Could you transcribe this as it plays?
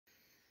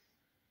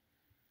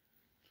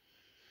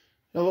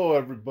Hello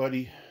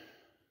everybody,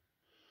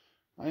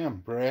 I am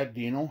Brad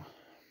Dino,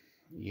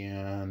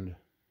 and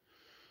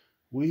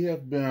we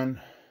have been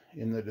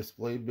in the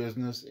display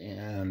business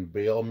and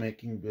bale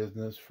making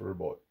business for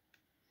about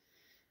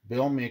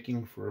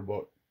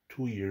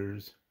 2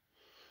 years.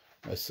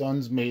 My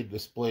son's made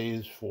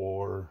displays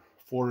for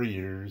 4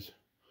 years,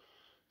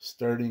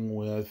 starting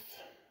with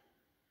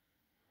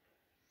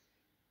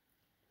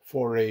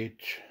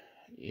 4-H,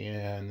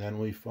 and then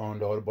we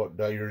found out about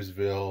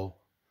Dyersville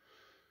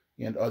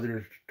and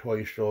other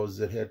toy shows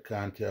that had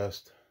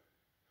contests.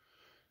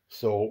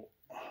 So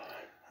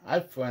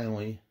I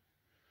finally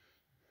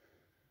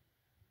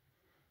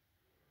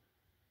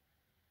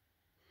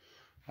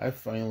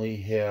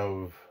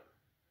have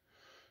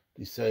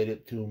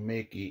decided to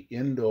make an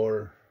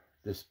indoor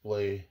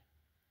display,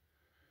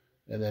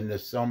 and then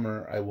this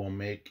summer I will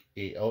make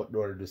an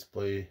outdoor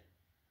display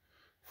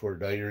for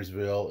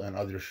Dyersville and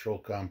other show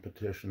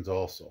competitions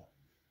also.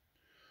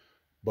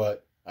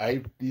 But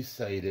I've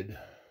decided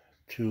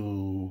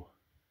to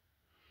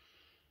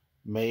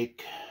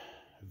make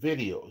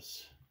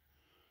videos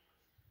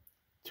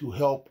to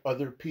help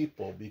other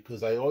people,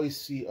 because I always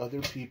see other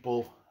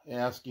people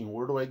asking,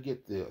 where do I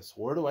get this?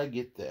 Where do I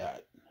get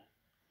that?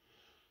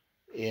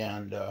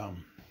 And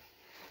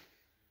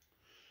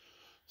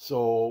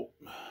so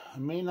I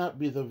may not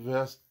be the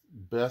best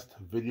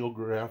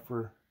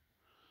videographer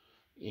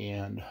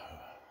and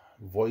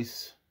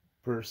voice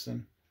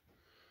person,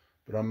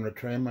 but I'm going to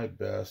try my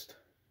best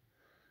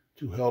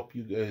to help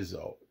you guys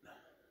out.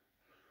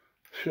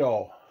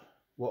 So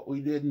what we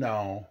did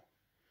now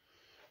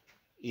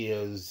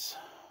is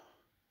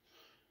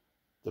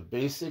the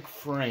basic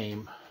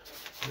frame.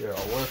 Here,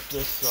 I'll lift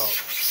this up.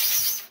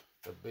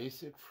 The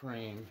basic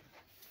frame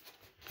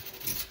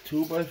is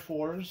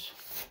 2x4s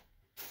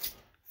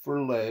for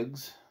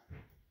legs,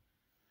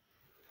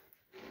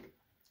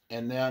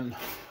 and then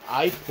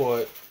I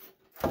put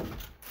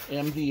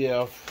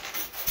MDF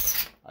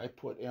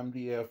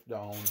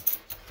down,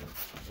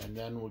 and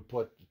then we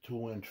put the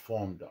 2-inch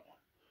foam down.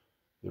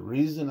 The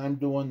reason I'm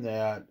doing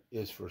that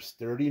is for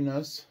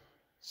sturdiness,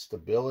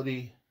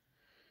 stability.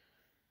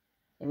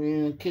 I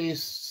mean, in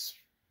case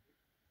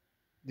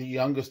the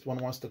youngest one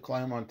wants to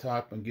climb on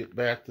top and get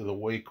back to the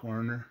way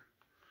corner,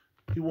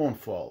 he won't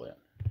fall in.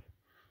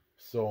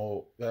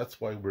 So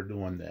that's why we're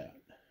doing that.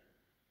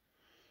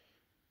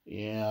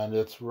 And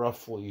it's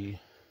roughly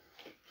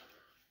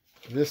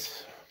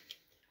this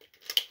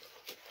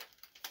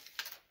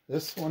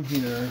one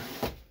here.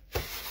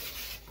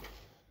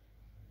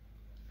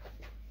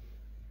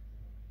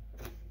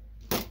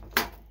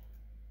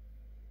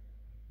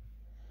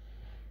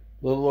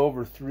 A little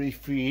over 3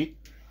 feet.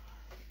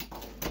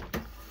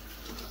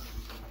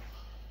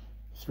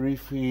 3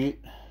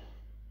 feet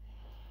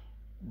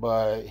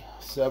by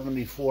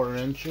 74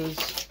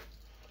 inches.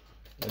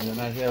 And then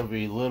I have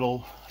a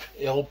little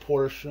L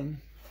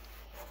portion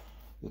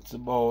that's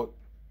about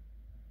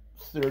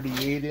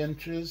 38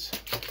 inches.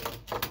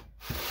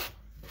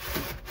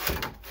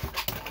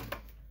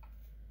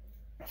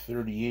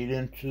 38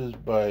 inches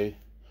by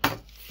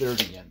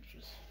 30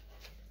 inches.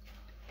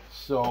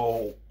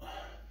 So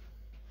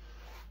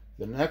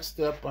the next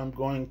step I'm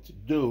going to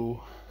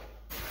do,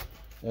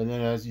 and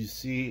then as you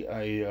see,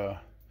 I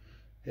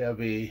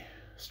have a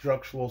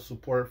structural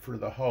support for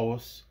the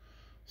house,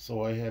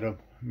 so I had to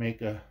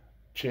make a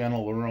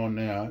channel around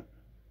that.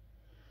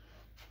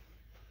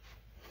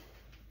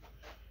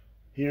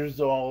 Here's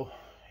all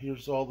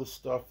the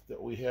stuff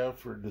that we have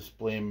for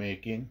display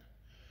making,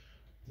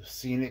 the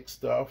scenic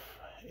stuff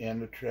and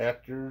the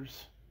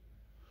tractors.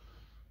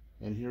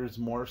 And here's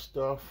more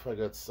stuff. I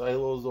got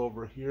silos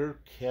over here,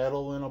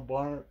 cattle in a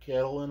barn,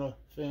 cattle in a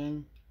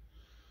thing.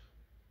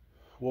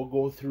 We'll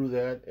go through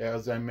that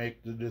as I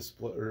make the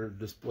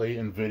display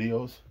in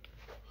videos.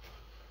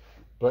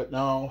 But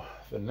now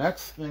the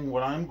next thing,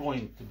 what I'm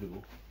going to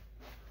do,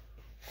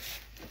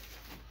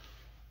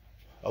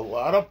 a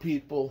lot of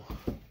people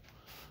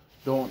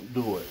don't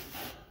do it.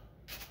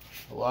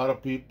 A lot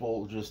of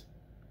people just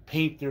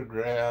paint their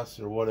grass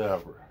or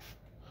whatever.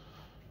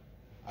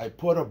 I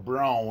put a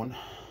brown.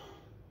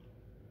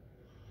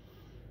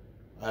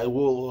 I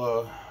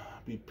will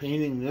be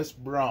painting this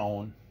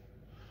brown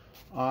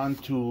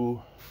onto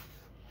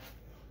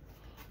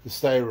the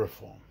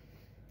styrofoam,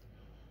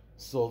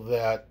 so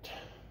that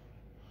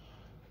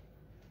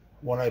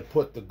when I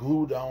put the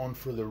glue down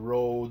for the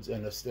roads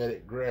and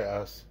aesthetic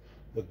grass,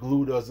 the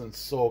glue doesn't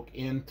soak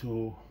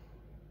into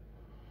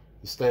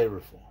the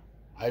styrofoam.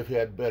 I've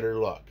had better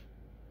luck.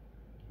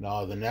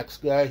 Now the next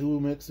guy who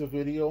makes a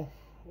video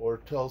or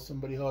tells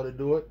somebody how to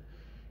do it,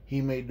 he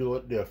may do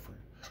it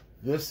different.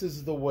 This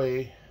is the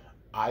way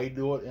I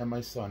do it, and my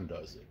son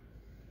does it.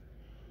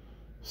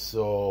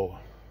 So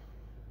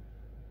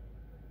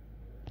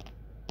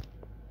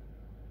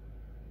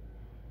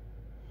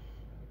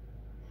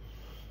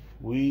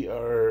we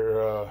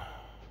are,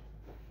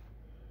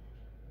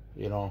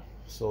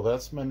 so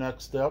that's my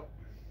next step.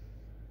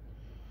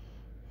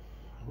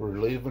 We're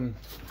leaving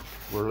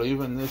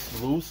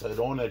this loose. I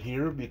don't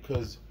adhere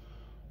because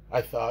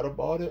I thought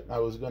about it. I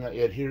was going to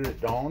adhere it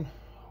down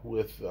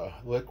with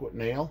liquid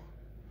nail,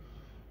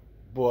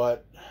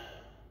 but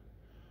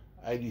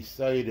I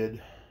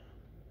decided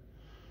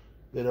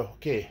that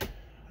okay,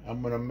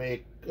 I'm gonna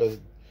make a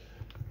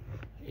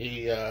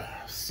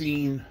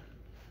scene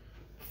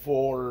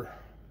for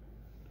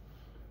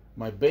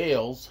my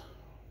bales.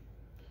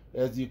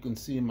 As you can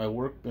see, my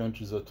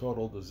workbench is a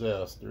total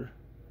disaster,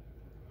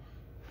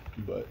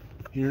 but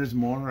here's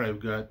more. I've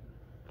got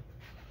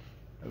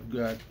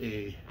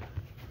a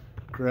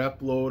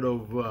crap load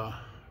of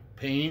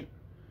paint.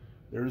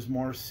 There's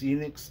more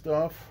scenic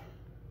stuff.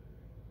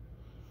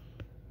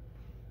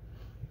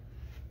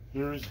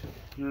 Here's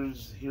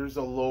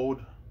a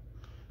load.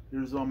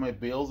 Here's all my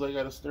bales I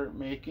got to start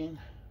making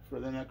for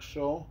the next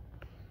show.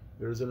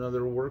 There's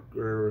another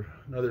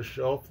another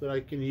shelf that I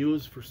can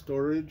use for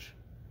storage.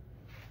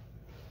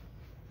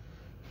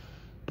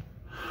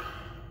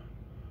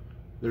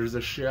 There's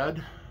a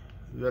shed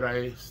that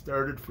I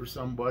started for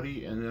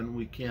somebody and then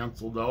we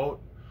canceled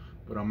out,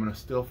 but I'm gonna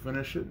still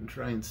finish it and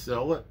try and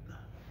sell it.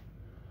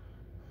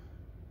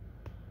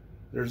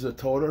 There's a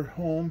toter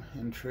home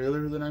and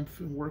trailer that I'm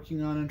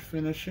working on and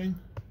finishing.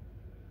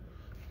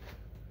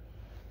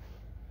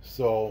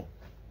 So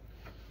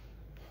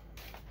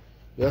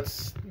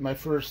that's my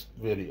first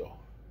video.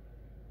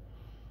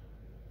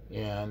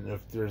 And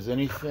if there's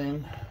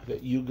anything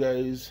that you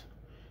guys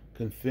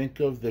can think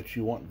of that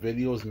you want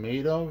videos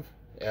made of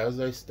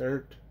as I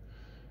start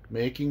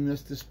making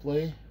this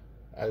display,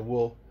 I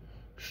will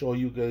show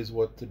you guys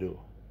what to do.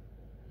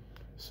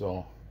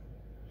 So,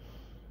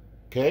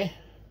 okay,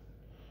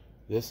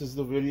 this is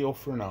the video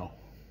for now.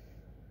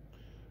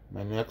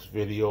 My next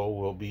video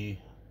will be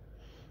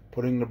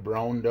putting the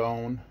brown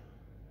down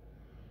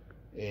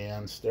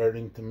and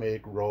starting to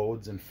make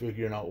roads and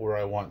figuring out where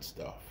I want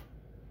stuff.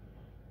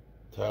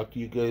 Talk to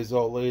you guys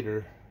all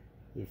later.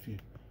 If you